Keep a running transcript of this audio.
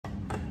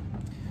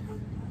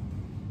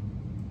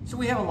So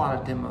we have a lot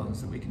of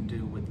demos that we can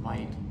do with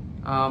light.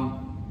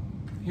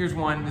 Here's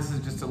one. This is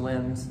just a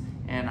lens,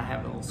 and I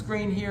have a little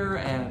screen here,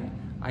 and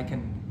I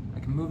can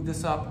move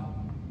this up,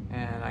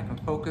 and I can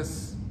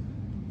focus.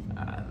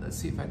 Let's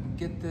see if I can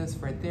get this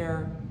right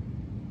there.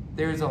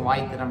 There's a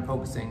light that I'm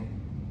focusing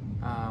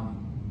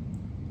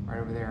right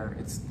over there.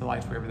 The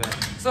light's right over there.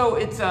 So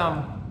it's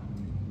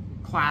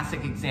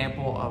classic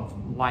example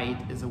of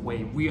light is a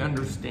wave. We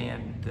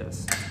understand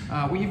this.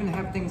 We even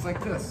have things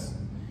like this.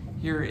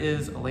 Here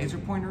is a laser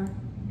pointer.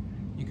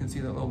 You can see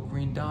that little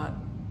green dot.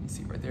 You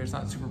see right there, it's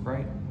not super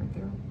bright, right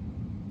there.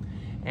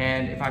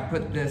 And if I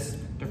put this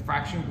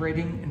diffraction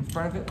grating in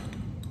front of it,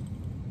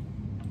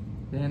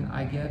 then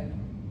I get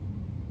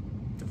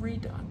 3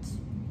 dots.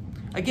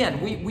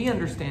 Again, we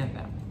understand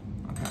that,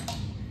 okay.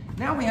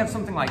 Now we have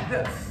something like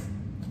this.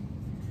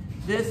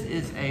 This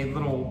is a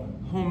little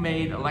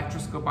homemade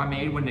electroscope I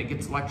made. When it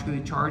gets electrically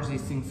charged,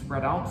 these things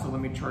spread out. So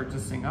let me charge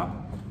this thing up.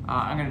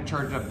 I'm gonna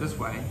charge it up this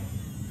way.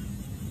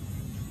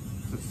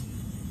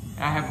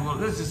 I have a little,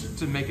 this is just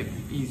to make it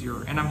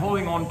easier. And I'm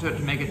holding on to it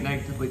to make it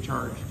negatively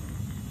charged.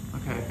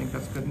 Okay, I think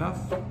that's good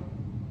enough.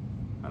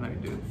 Let me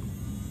do it.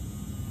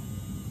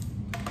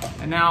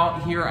 And now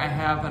here I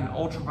have an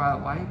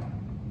ultraviolet light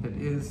that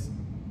is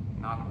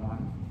not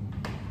on.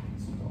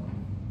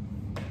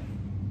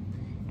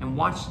 And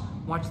watch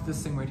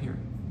this thing right here.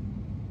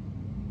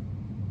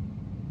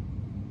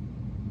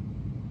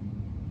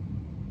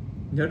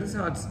 Notice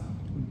how it's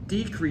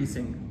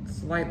decreasing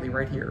slightly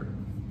right here.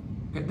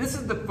 Okay, this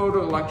is the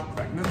photoelectric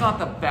effect. This is not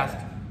the best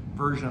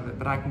version of it,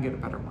 but I can get a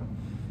better one.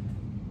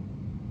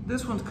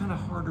 This one's kind of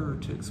harder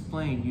to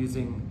explain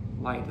using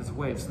light as a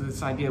wave. So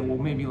this idea, well,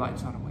 maybe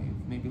light's not a wave,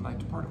 maybe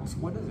light's a particle. So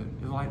what is it?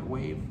 Is light a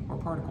wave or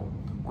particle?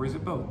 Or is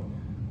it both?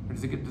 Or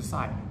does it get to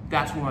decide?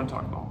 That's what we want to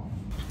talk about.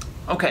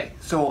 Okay,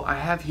 so I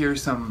have here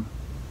some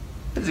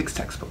physics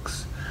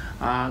textbooks.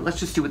 Let's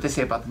just see what they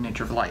say about the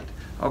nature of light.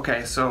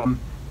 Okay, so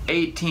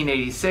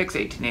 1886,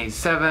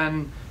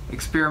 1887,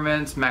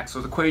 experiments,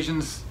 Maxwell's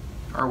equations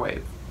are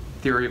wave.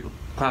 Theory of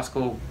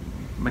classical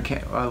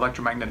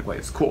electromagnetic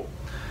waves. Cool.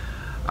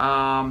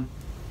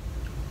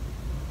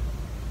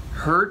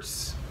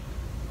 Hertz.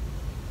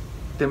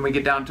 Then we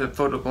get down to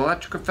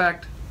photoelectric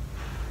effect.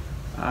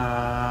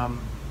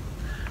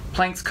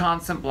 Planck's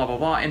constant, blah, blah,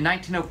 blah. In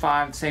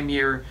 1905, same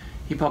year,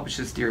 he published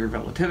his theory of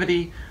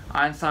relativity.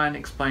 Einstein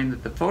explained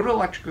that the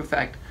photoelectric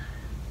effect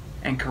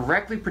and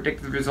correctly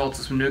predicted the results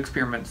of some new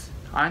experiments.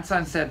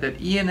 Einstein said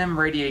that E&M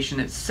radiation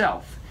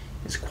itself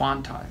is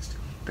quantized.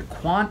 The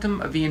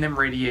quantum of E&M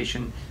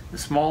radiation, the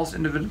smallest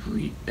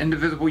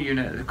indivisible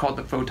unit, is called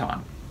the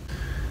photon.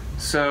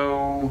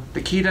 So, the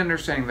key to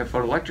understanding the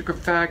photoelectric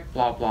effect,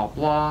 blah, blah,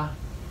 blah.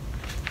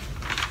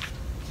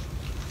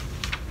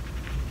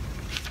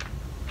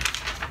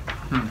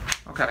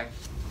 Okay.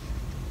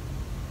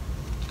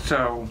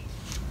 So,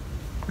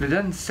 but it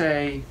doesn't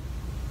say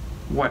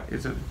what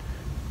is it.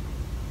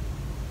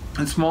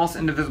 The smallest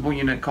indivisible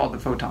unit called the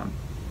photon.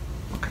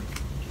 Okay.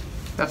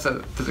 That's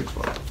a physics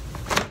book.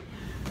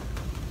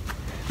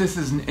 This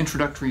is an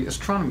introductory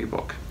astronomy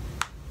book.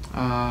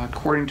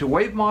 According to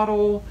wave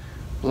model,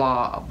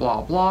 blah,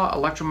 blah, blah,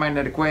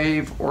 electromagnetic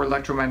wave or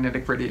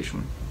electromagnetic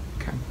radiation.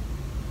 Okay.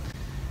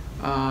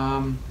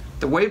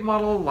 The wave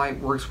model of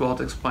light works well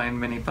to explain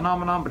many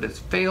phenomena, but it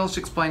fails to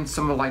explain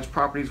some of light's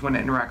properties when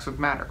it interacts with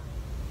matter.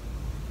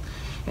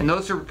 In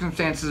those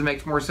circumstances, it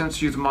makes more sense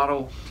to use a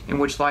model in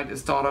which light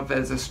is thought of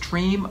as a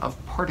stream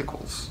of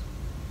particles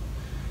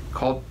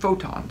called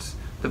photons.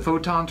 The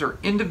photons are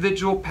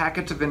individual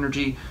packets of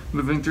energy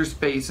moving through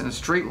space in a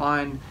straight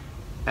line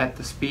at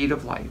the speed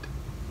of light.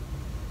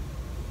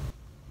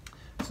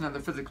 It's another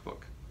physics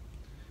book.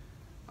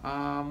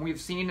 We've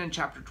seen in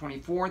chapter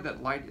 24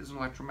 that light is an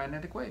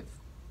electromagnetic wave.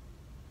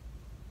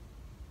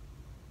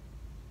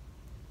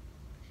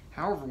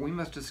 However, we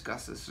must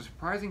discuss this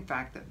surprising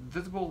fact that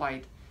visible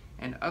light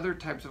and other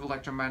types of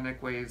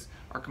electromagnetic waves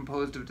are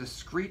composed of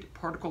discrete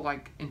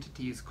particle-like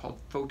entities called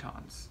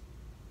photons.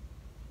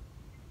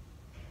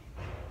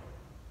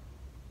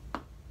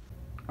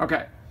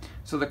 Okay,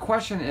 so the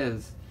question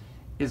is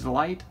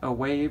light a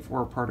wave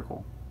or a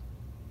particle?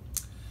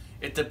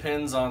 It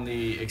depends on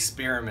the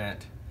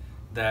experiment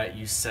that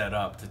you set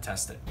up to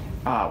test it.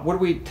 What do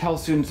we tell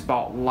students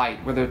about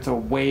light, whether it's a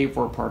wave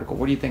or a particle?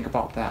 What do you think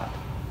about that?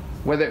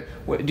 Do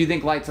you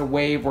think light's a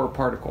wave or a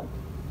particle?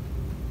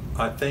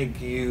 I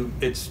think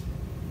it's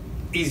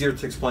easier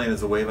to explain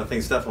as a wave. I think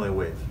it's definitely a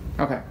wave.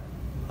 Okay.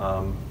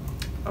 I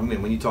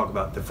mean, when you talk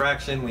about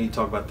diffraction, when you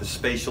talk about the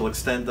spatial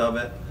extent of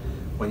it,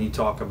 when you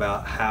talk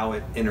about how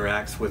it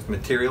interacts with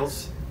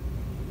materials,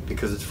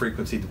 because it's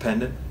frequency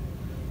dependent,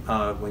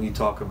 when you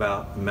talk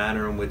about the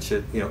manner in which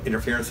it,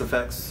 interference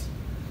effects,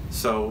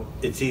 so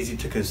it's easy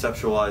to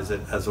conceptualize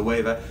it as a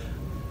wave.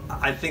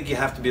 I think you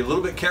have to be a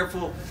little bit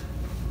careful.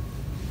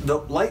 The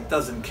light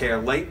doesn't care.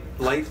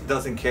 Light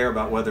doesn't care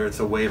about whether it's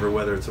a wave or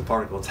whether it's a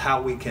particle. It's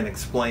how we can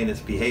explain its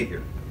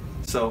behavior.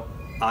 So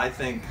I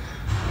think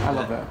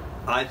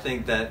I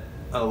think that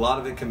a lot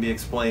of it can be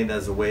explained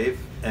as a wave,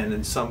 and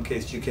in some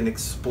cases you can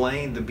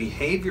explain the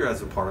behavior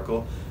as a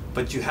particle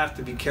but you have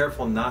to be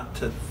careful not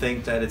to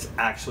think that it's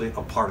actually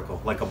a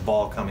particle, like a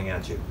ball coming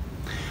at you.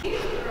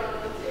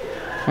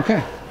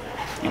 Okay.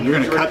 And you're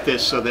going to cut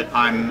this so that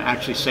I'm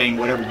actually saying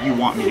whatever you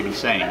want me to be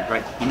saying,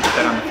 right? You can put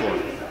that on the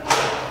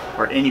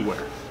floor or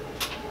anywhere.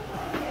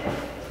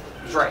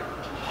 That's right.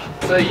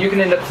 So you can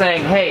end up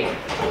saying, hey,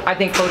 I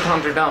think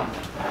photons are dumb.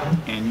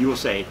 And you will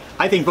say,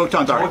 I think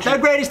photons are the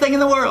greatest thing in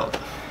the world.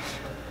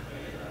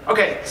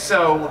 Okay,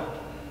 so,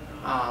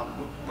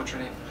 what's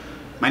your name?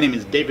 My name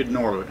is David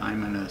Norwood.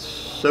 I'm an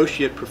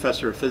associate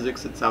professor of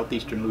physics at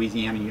Southeastern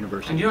Louisiana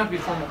University. And you don't have to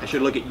be formal. I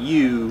should look at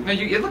you. No,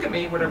 you look at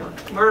me, whatever.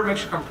 Whatever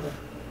makes you comfortable.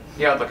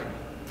 Yeah, look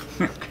at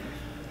me.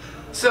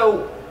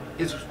 So,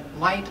 is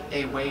light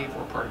a wave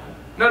or particle?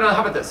 No,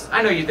 how about this?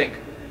 I know you think.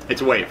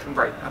 It's a wave.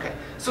 Right, okay.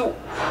 So,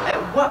 at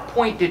what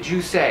point did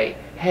you say,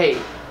 hey,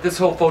 this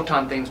whole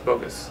photon thing's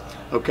bogus?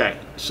 Okay,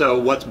 so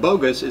what's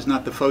bogus is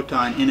not the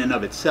photon in and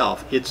of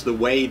itself. It's the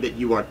way that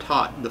you are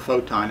taught the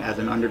photon as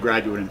an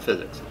undergraduate in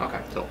physics. Okay.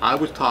 So I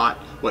was taught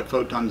what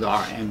photons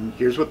are, and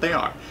here's what they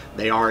are.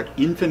 They are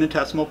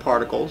infinitesimal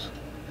particles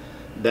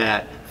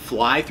that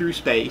fly through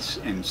space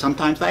and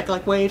sometimes act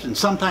like waves and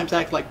sometimes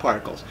act like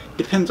particles.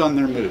 Depends on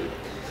their mood.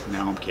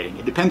 No, I'm kidding.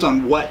 It depends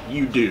on what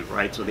you do,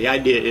 right? So the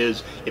idea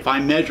is if I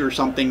measure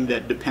something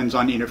that depends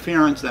on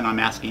interference, then I'm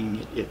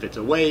asking if it's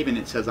a wave, and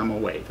it says I'm a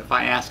wave. If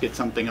I ask it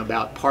something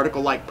about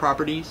particle-like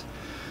properties,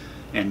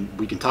 and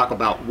we can talk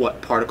about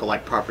what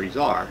particle-like properties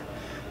are,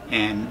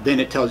 and then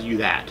it tells you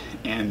that.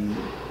 And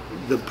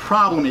the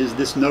problem is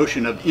this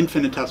notion of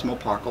infinitesimal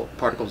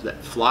particles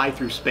that fly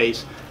through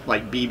space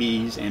like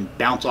BBs and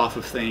bounce off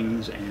of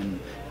things and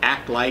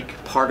act like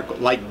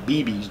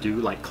BBs do,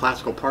 like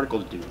classical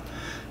particles do.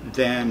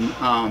 Then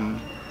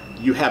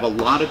you have a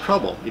lot of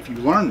trouble if you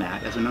learn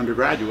that as an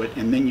undergraduate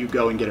and then you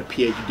go and get a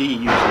PhD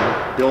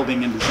using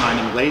building and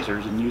designing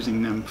lasers and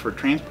using them for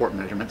transport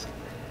measurements.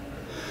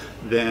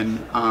 Then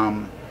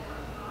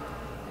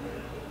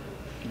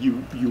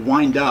you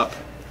wind up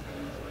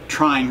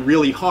trying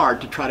really hard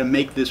to try to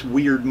make this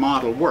weird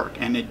model work,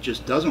 and it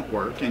just doesn't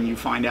work, and you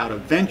find out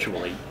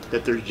eventually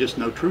that there's just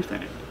no truth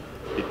in it.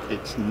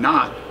 It's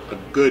not a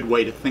good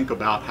way to think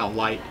about how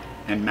light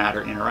and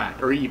matter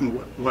interact, or even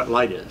what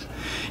light is.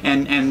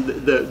 And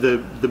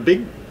the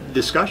big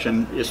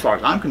discussion, as far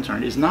as I'm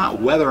concerned, is not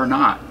whether or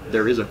not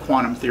there is a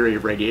quantum theory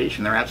of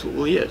radiation. There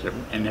absolutely is,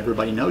 and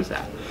everybody knows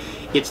that.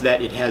 It's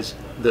that it has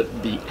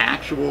the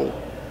actual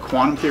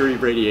quantum theory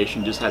of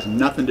radiation just has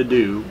nothing to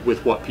do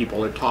with what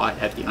people are taught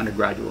at the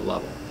undergraduate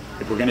level.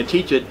 If we're going to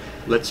teach it,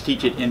 let's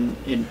teach it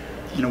in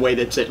a way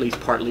that's at least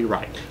partly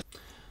right.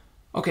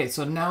 Okay,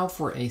 so now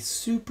for a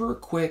super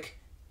quick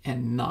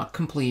and not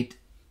complete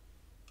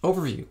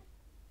overview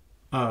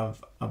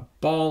of a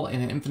ball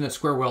in an infinite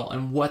square well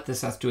and what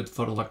this has to do with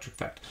the photoelectric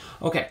effect.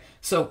 Okay,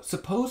 so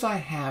suppose I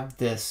have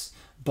this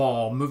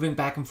ball moving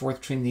back and forth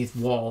between these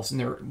walls,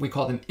 and we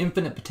call them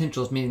infinite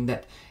potentials, meaning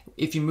that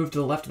if you move to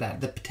the left of that,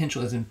 the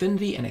potential is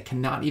infinity and it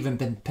cannot even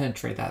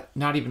penetrate that,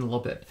 not even a little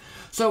bit.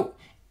 So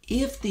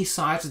if the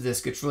size of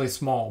this gets really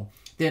small,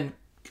 then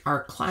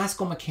our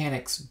classical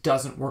mechanics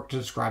doesn't work to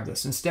describe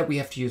this. Instead, we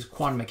have to use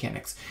quantum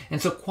mechanics.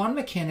 And so quantum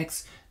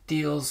mechanics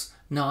deals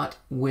not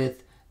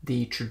with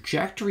the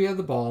trajectory of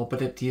the ball,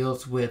 but it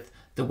deals with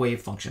the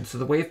wave function. So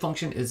the wave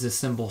function is the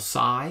symbol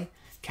psi,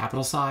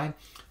 capital Psi.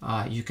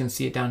 You can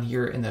see it down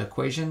here in the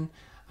equation,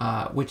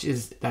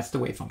 that's the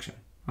wave function.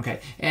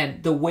 Okay,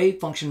 and the wave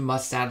function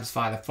must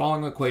satisfy the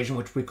following equation,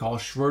 which we call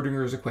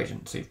Schrodinger's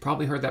equation. So you've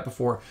probably heard that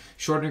before.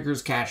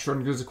 Schrodinger's cat,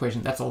 Schrodinger's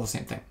equation, that's all the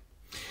same thing.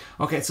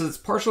 Okay, so it's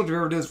partial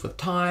derivatives with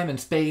time and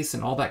space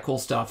and all that cool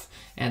stuff,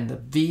 and the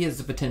V is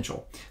the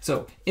potential.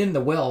 So in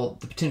the well,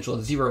 the potential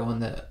is 0,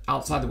 and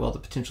outside the well, the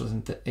potential is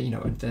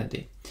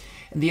infinity.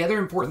 And the other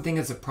important thing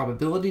is the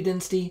probability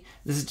density.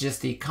 This is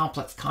just the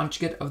complex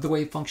conjugate of the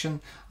wave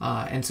function,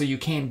 and so you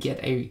can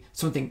get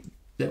something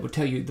that would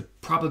tell you the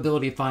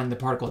probability of finding the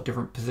particle at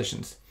different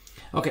positions.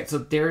 Okay, so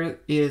there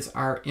is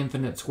our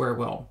infinite square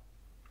well.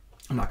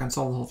 I'm not going to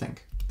solve the whole thing.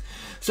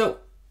 So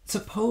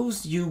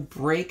suppose you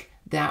break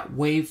that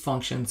wave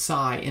function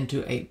psi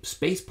into a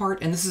space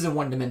part, and this is in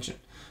one dimension,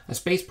 a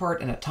space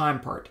part and a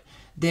time part.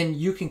 Then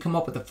you can come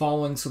up with the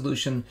following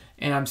solution,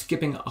 and I'm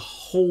skipping a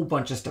whole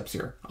bunch of steps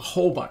here, a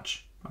whole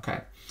bunch,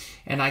 okay?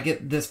 And I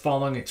get this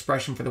following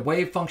expression for the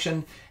wave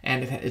function,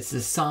 and it's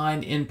the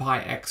sine n pi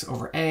x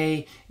over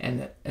a,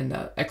 and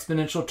the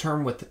exponential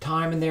term with the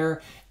time in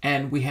there,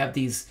 and we have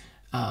these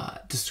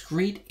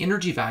discrete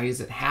energy values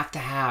that have to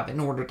have in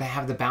order to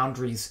have the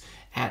boundaries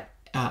at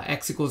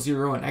x equals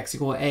 0 and x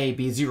equal a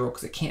be 0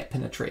 because it can't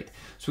penetrate.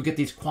 So we get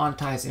these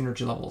quantized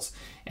energy levels.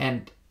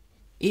 And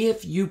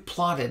if you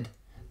plotted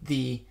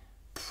the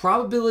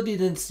probability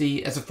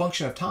density as a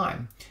function of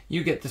time,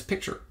 you get this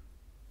picture.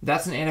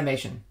 That's an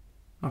animation,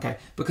 okay?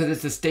 Because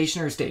it's a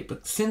stationary state.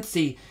 But since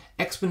the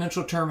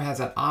exponential term has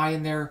that I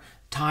in there,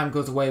 time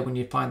goes away when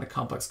you find the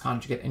complex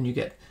conjugate and you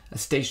get a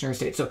stationary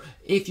state. So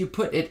if you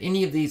put at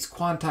any of these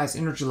quantized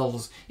energy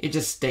levels, it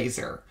just stays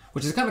there,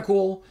 which is kind of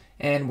cool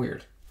and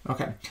weird.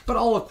 Okay, but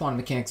all of quantum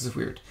mechanics is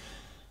weird.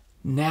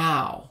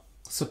 Now,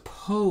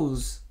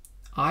 suppose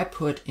I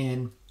put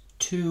in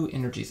two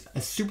energies,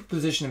 a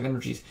superposition of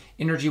energies,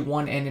 energy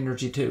 1 and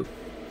energy 2.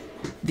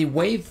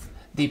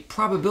 The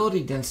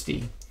probability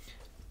density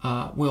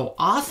will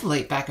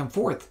oscillate back and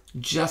forth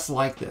just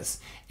like this.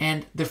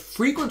 And the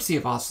frequency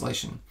of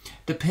oscillation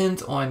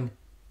depends on,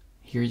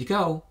 here you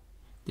go,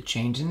 the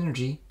change in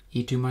energy,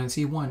 E2 minus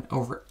E1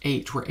 over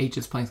H, where H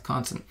is Planck's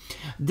constant.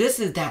 This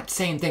is that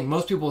same thing.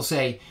 Most people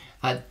say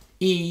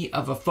E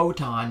of a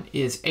photon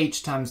is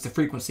H times the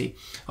frequency.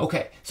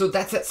 Okay, so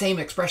that's that same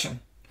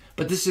expression.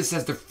 But this just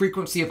says the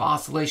frequency of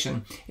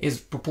oscillation is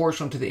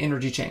proportional to the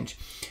energy change.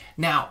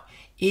 Now,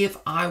 if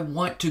I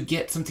want to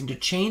get something to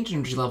change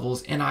energy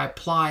levels and I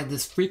apply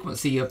this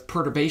frequency of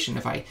perturbation,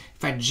 if I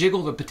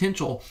jiggle the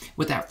potential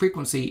with that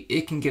frequency,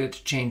 it can get it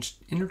to change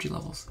energy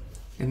levels.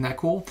 Isn't that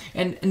cool?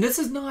 And this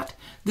is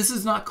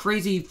not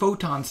crazy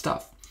photon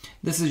stuff.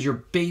 This is your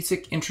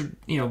basic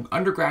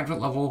undergraduate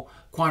level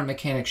quantum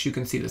mechanics. You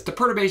can see this. The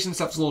perturbation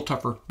stuff is a little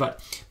tougher,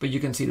 but you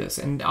can see this.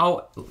 And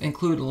I'll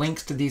include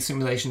links to these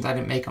simulations. I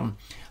didn't make them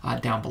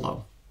down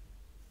below.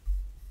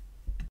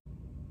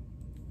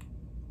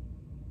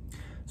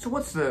 So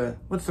what's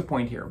the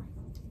point here?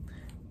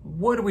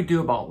 What do we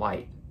do about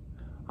light?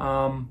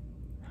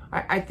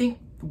 I think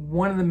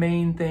one of the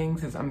main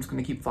things is, I'm just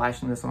going to keep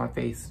flashing this on my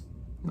face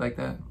like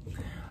that.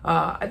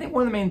 I think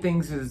one of the main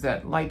things is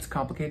that light's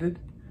complicated.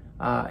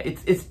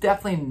 It's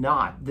definitely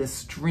not this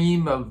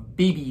stream of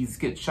BBs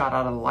get shot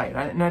out of the light,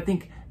 and I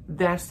think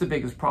that's the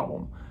biggest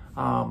problem.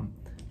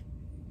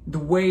 The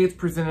way it's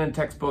presented in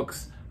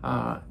textbooks,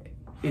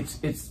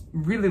 it's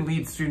really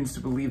leads students to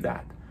believe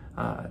that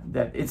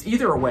it's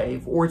either a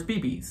wave or it's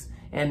BBs,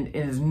 and it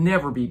is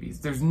never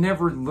BBs. There's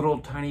never little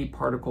tiny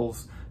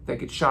particles that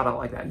get shot out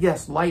like that.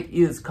 Yes, light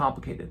is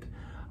complicated.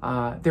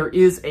 There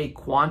is a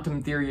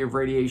quantum theory of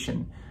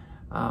radiation.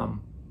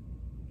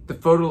 The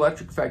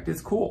photoelectric effect is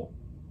cool,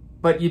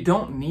 but you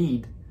don't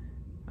need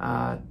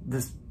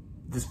this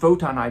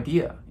photon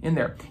idea in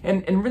there.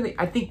 And really,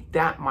 I think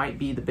that might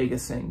be the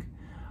biggest thing.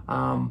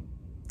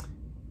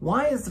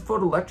 Why is the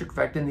photoelectric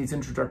effect in these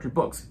introductory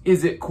books?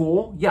 Is it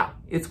cool? Yeah,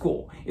 it's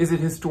cool. Is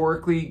it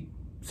historically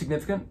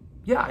significant?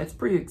 Yeah, it's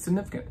pretty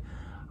significant.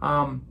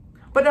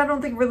 But I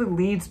don't think it really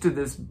leads to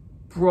this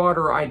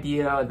broader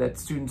idea that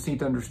students need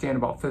to understand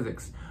about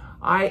physics.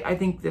 I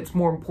think it's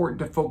more important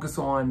to focus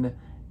on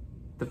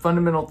the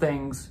fundamental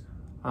things.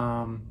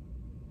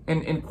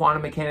 In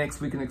quantum mechanics,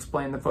 we can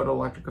explain the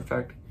photoelectric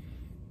effect.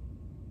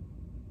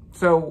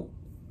 So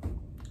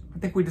I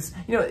think we just,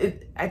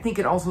 I think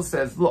it also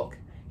says, look,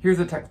 here's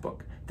a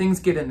textbook. Things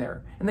get in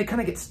there, and they kind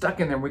of get stuck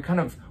in there. We kind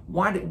of,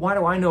 why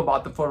do I know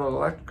about the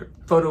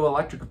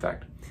photoelectric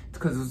effect? It's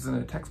because it was in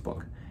a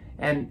textbook.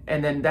 And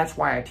then that's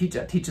why I teach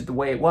it. I teach it the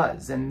way it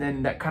was, and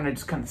then that kind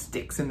of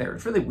sticks in there.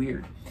 It's really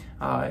weird.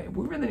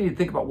 We really need to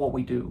think about what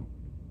we do.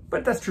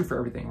 But that's true for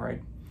everything,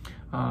 right?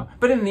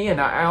 But in the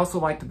end, I also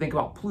like to think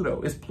about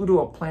Pluto. Is Pluto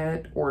a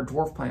planet or a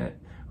dwarf planet?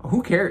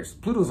 Who cares?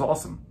 Pluto's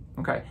awesome,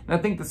 okay? And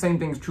I think the same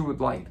thing is true with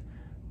light.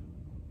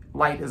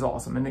 Light is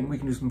awesome, and then we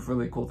can do some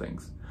really cool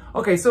things.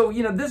 Okay, so,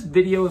 this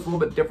video is a little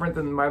bit different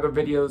than my other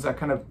videos. I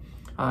kind of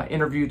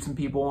interviewed some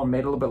people and made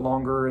it a little bit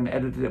longer and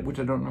edited it, which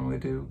I don't normally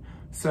do.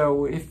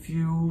 So if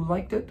you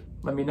liked it,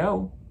 let me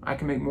know. I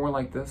can make more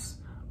like this.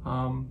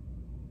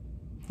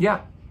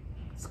 Yeah,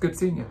 it's good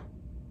seeing you.